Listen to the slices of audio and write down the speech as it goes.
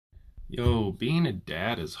Yo, being a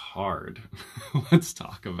dad is hard. Let's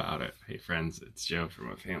talk about it. Hey, friends, it's Joe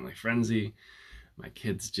from A Family Frenzy. My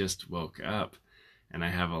kids just woke up, and I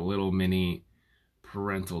have a little mini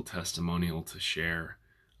parental testimonial to share,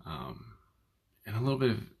 um, and a little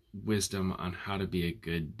bit of wisdom on how to be a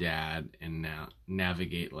good dad and now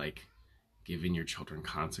navigate giving your children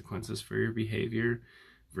consequences for your behavior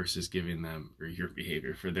versus giving them, or your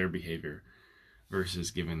behavior for their behavior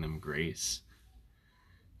versus giving them grace,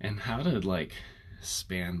 and how to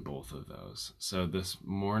span both of those. So this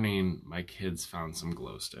morning, my kids found some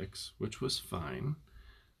glow sticks, which was fine.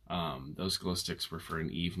 Those glow sticks were for an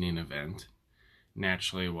evening event.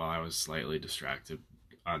 Naturally, while I was slightly distracted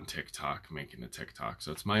on TikTok, making a TikTok,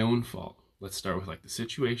 so it's my own fault. Let's start with the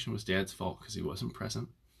situation was Dad's fault because he wasn't present.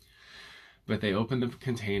 But they opened the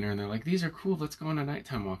container and they're like, "These are cool. Let's go on a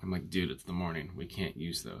nighttime walk." I'm like, "Dude, it's the morning. We can't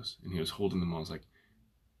use those." And he was holding them all. I was like,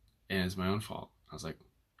 "And it's my own fault." I was like,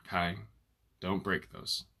 "Kai, don't break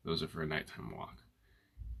those. Those are for a nighttime walk."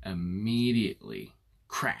 Immediately,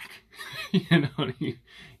 crack.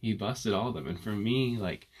 He busted all of them. And for me,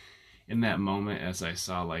 in that moment, as I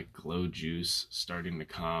saw glow juice starting to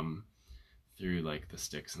come through the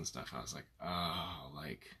sticks and stuff, I was like, "Oh,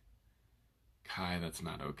 Kai, that's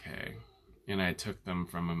not okay." And I took them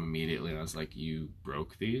from him immediately, and I was like, "You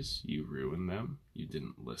broke these. You ruined them. You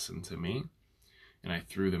didn't listen to me." And I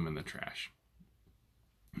threw them in the trash.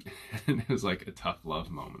 And it was a tough love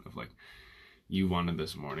moment of you wanted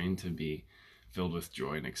this morning to be filled with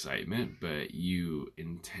joy and excitement, but you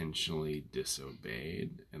intentionally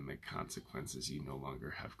disobeyed, and the consequences, you no longer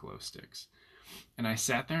have glow sticks. And I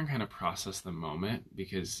sat there and kind of processed the moment,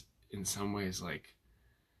 because in some ways,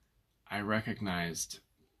 I recognized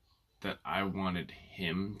that I wanted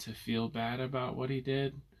him to feel bad about what he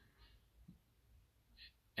did,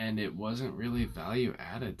 and it wasn't really value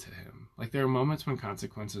added to him. There are moments when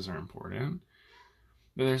consequences are important,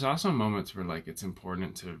 but there's also moments where it's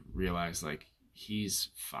important to realize he's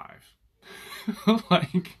 5.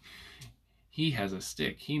 He has a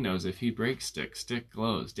stick. He knows if he breaks stick, stick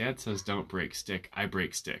glows. Dad says don't break stick, I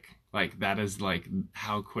break stick. That is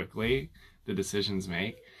how quickly the decisions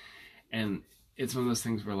make. And it's one of those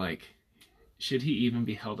things where should he even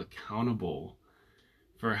be held accountable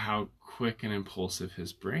for how quick and impulsive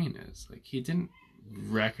his brain is? He didn't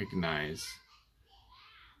recognize,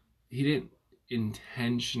 he didn't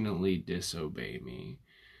intentionally disobey me.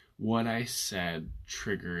 What I said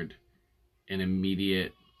triggered an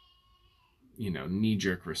immediate,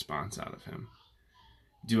 knee-jerk response out of him.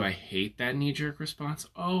 Do I hate that knee-jerk response?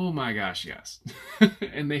 Oh my gosh, yes.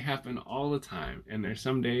 And they happen all the time. And there's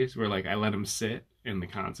some days where I let him sit in the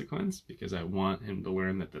consequence because I want him to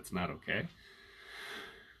learn that that's not okay.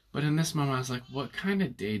 But in this moment, I was like, what kind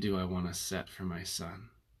of day do I want to set for my son?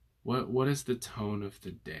 What is the tone of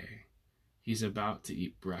the day? He's about to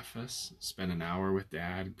eat breakfast, spend an hour with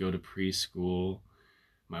Dad, go to preschool.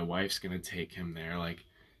 My wife's going to take him there.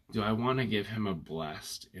 Do I want to give him a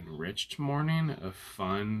blessed, enriched morning of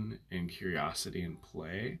fun and curiosity and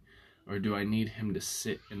play? Or do I need him to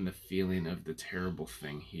sit in the feeling of the terrible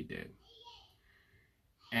thing he did?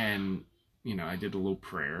 And, I did a little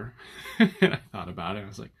prayer and I thought about it. I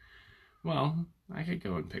was like, well, I could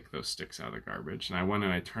go and pick those sticks out of the garbage. And I went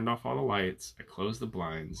and I turned off all the lights, I closed the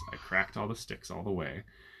blinds, I cracked all the sticks all the way,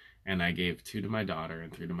 and I gave 2 to my daughter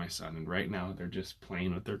and 3 to my son. And right now they're just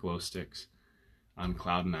playing with their glow sticks on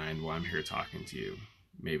cloud 9 while I'm here talking to you.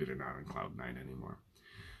 Maybe they're not on cloud 9 anymore.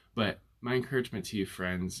 But my encouragement to you,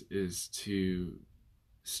 friends, is to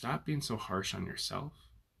stop being so harsh on yourself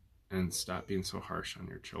and stop being so harsh on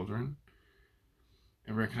your children,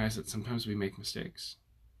 and recognize that sometimes we make mistakes,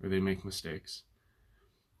 or they make mistakes,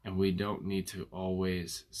 and we don't need to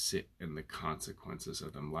always sit in the consequences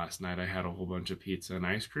of them. Last night I had a whole bunch of pizza and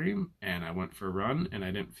ice cream, and I went for a run, and I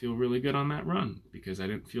didn't feel really good on that run because I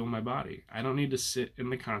didn't feel my body. I don't need to sit in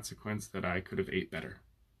the consequence that I could have ate better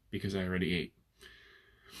because I already ate.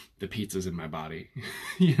 The pizza's in my body.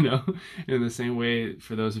 In the same way,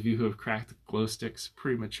 for those of you who have cracked glow sticks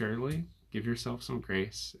prematurely, give yourself some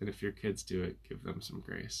grace, and if your kids do it, give them some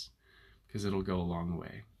grace, because it'll go a long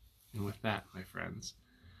way. And with that, my friends,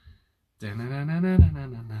 to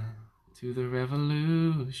the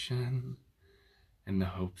revolution, and the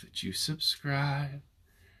hope that you subscribe.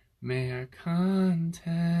 May our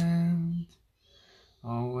content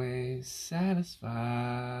always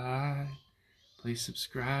satisfy. Please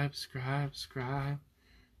subscribe.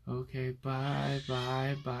 Okay, bye.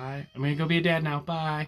 I'm gonna go be a dad now. Bye.